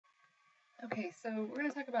Okay, so we're going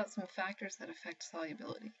to talk about some factors that affect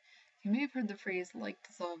solubility. You may have heard the phrase like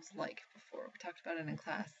dissolves like before. We talked about it in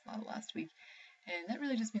class last week, and that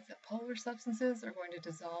really just means that polar substances are going to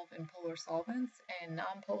dissolve in polar solvents, and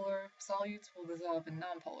nonpolar solutes will dissolve in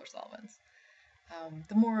nonpolar solvents. And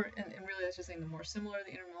really that's just saying the more similar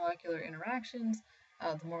the intermolecular interactions,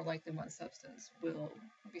 the more likely one substance will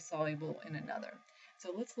be soluble in another.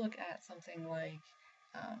 So let's look at something like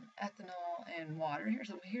ethanol and water.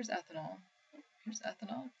 Here's ethanol. Here's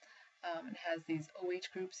ethanol. It has these OH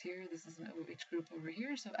groups here. This is an OH group over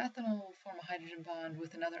here. So ethanol will form a hydrogen bond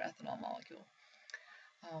with another ethanol molecule.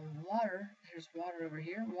 Here's water over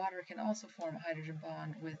here. Water can also form a hydrogen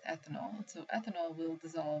bond with ethanol. And so ethanol will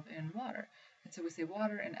dissolve in water. And so we say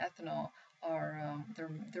water and ethanol are, they're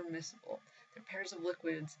miscible. They're pairs of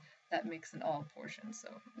liquids that mix in all portions. So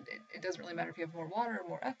it doesn't really matter if you have more water or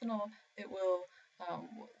more ethanol, it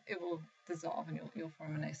will dissolve and you'll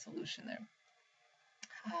form a nice solution there.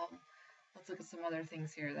 Let's look at some other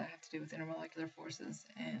things here that have to do with intermolecular forces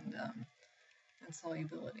and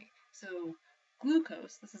solubility. So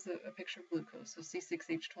glucose, this is a picture of glucose, so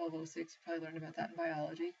C6H12O6, you probably learned about that in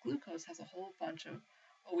biology. Glucose has a whole bunch of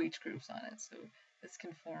OH groups on it, so this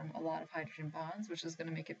can form a lot of hydrogen bonds, which is going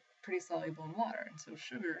to make it pretty soluble in water. And so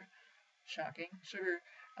sugar, shocking, sugar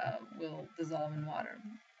will dissolve in water.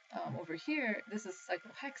 Over here, this is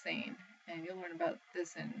cyclohexane, and you'll learn about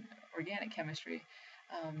this in organic chemistry.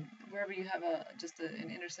 Wherever you have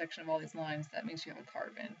an intersection of all these lines, that means you have a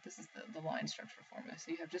carbon. This is the line structure formula.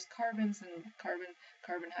 So you have just carbons and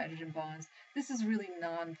carbon-hydrogen bonds. This is really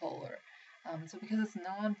nonpolar. So because it's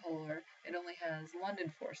nonpolar, it only has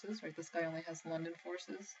London forces, right? This guy only has London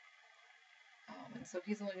forces. And so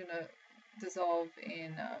he's only going to dissolve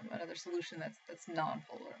in another solution that's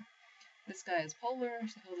nonpolar. This guy is polar,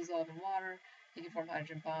 so he'll dissolve in water. He can form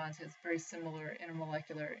hydrogen bonds. He has very similar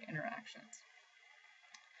intermolecular interactions.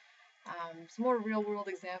 Some more real-world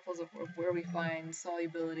examples of where we find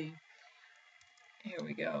solubility. Here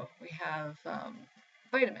we go. We have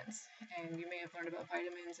vitamins, and you may have learned about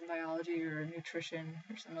vitamins in biology or nutrition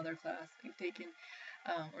or some other class that you've taken,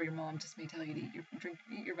 or your mom just may tell you to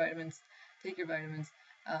eat your vitamins, take your vitamins.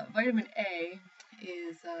 Vitamin A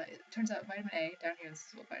is, it turns out vitamin A, down here, this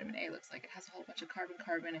is what vitamin A looks like. It has a whole bunch of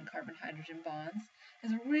carbon-carbon and carbon-hydrogen bonds.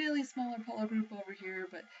 There's a really smaller polar group over here,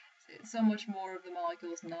 but so much more of the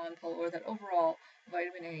molecule is nonpolar that overall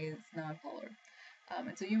vitamin A is nonpolar.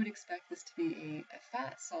 And so you would expect this to be a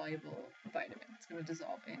fat-soluble vitamin. It's going to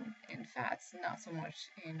dissolve in fats, not so much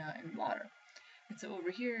in water. And so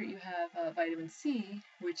over here you have vitamin C,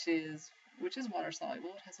 which is water-soluble.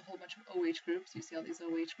 It has a whole bunch of OH groups. You see all these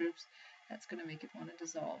OH groups. That's going to make it want to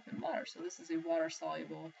dissolve in water. So this is a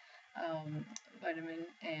water-soluble vitamin,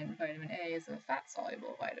 and vitamin A is a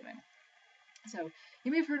fat-soluble vitamin. So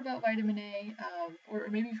you may have heard about vitamin A, or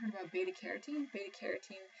maybe you've heard about beta-carotene.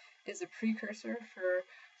 Beta-carotene is a precursor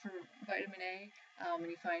for vitamin A, and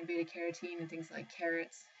you find beta-carotene in things like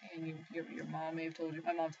carrots, and your mom may have told you,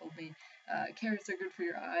 my mom told me, carrots are good for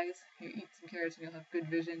your eyes. You eat some carrots and you'll have good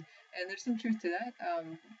vision, and there's some truth to that.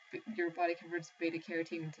 Your body converts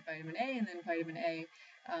beta-carotene into vitamin A, and then vitamin A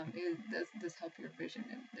does help your vision,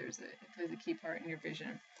 and it plays a key part in your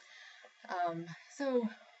vision. So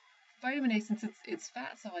vitamin A, since it's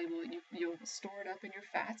fat soluble, you'll store it up in your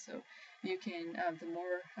fat, so you can the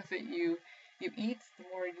more of it you eat, the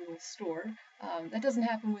more you will store. That doesn't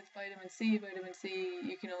happen with vitamin C. Vitamin C,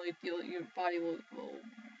 your body will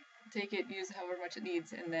take it, use however much it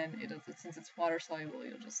needs, and then since it's water soluble,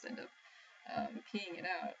 you'll just end up peeing it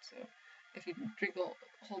out. So if you drink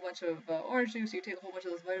a whole bunch of orange juice, you take a whole bunch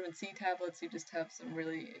of those vitamin C tablets, you just have some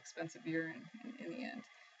really expensive urine in the end,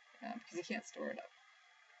 because you can't store it up.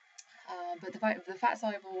 But the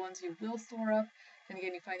fat-soluble ones you will store up, and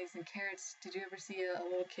again, you find these in carrots. Did you ever see a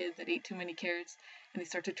little kid that ate too many carrots and they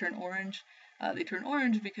start to turn orange? They turn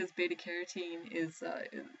orange because beta-carotene is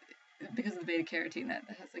because of the beta-carotene that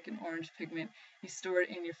has like an orange pigment. You store it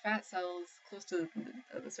in your fat cells close to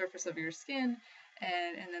the surface of your skin,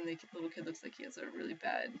 and then the little kid looks like he has a really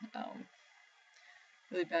bad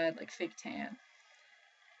like fake tan.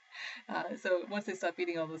 So once they stop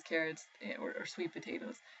eating all those carrots or sweet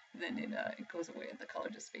potatoes, then it goes away and the color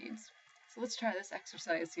just fades. So let's try this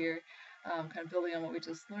exercise here, kind of building on what we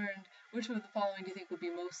just learned. Which of the following do you think would be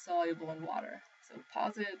most soluble in water? So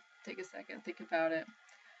pause it, take a second, think about it.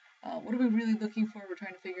 What are we really looking for? We're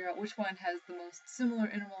trying to figure out which one has the most similar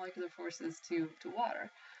intermolecular forces to water.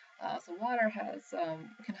 So water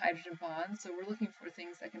can hydrogen bond, so we're looking for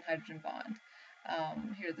things that can hydrogen bond.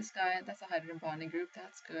 Here, this guy, that's a hydrogen bonding group,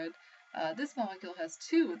 that's good. This molecule has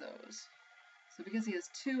two of those. So because he has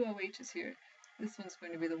two OHs here, this one's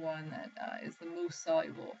going to be the one that is the most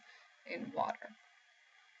soluble in water.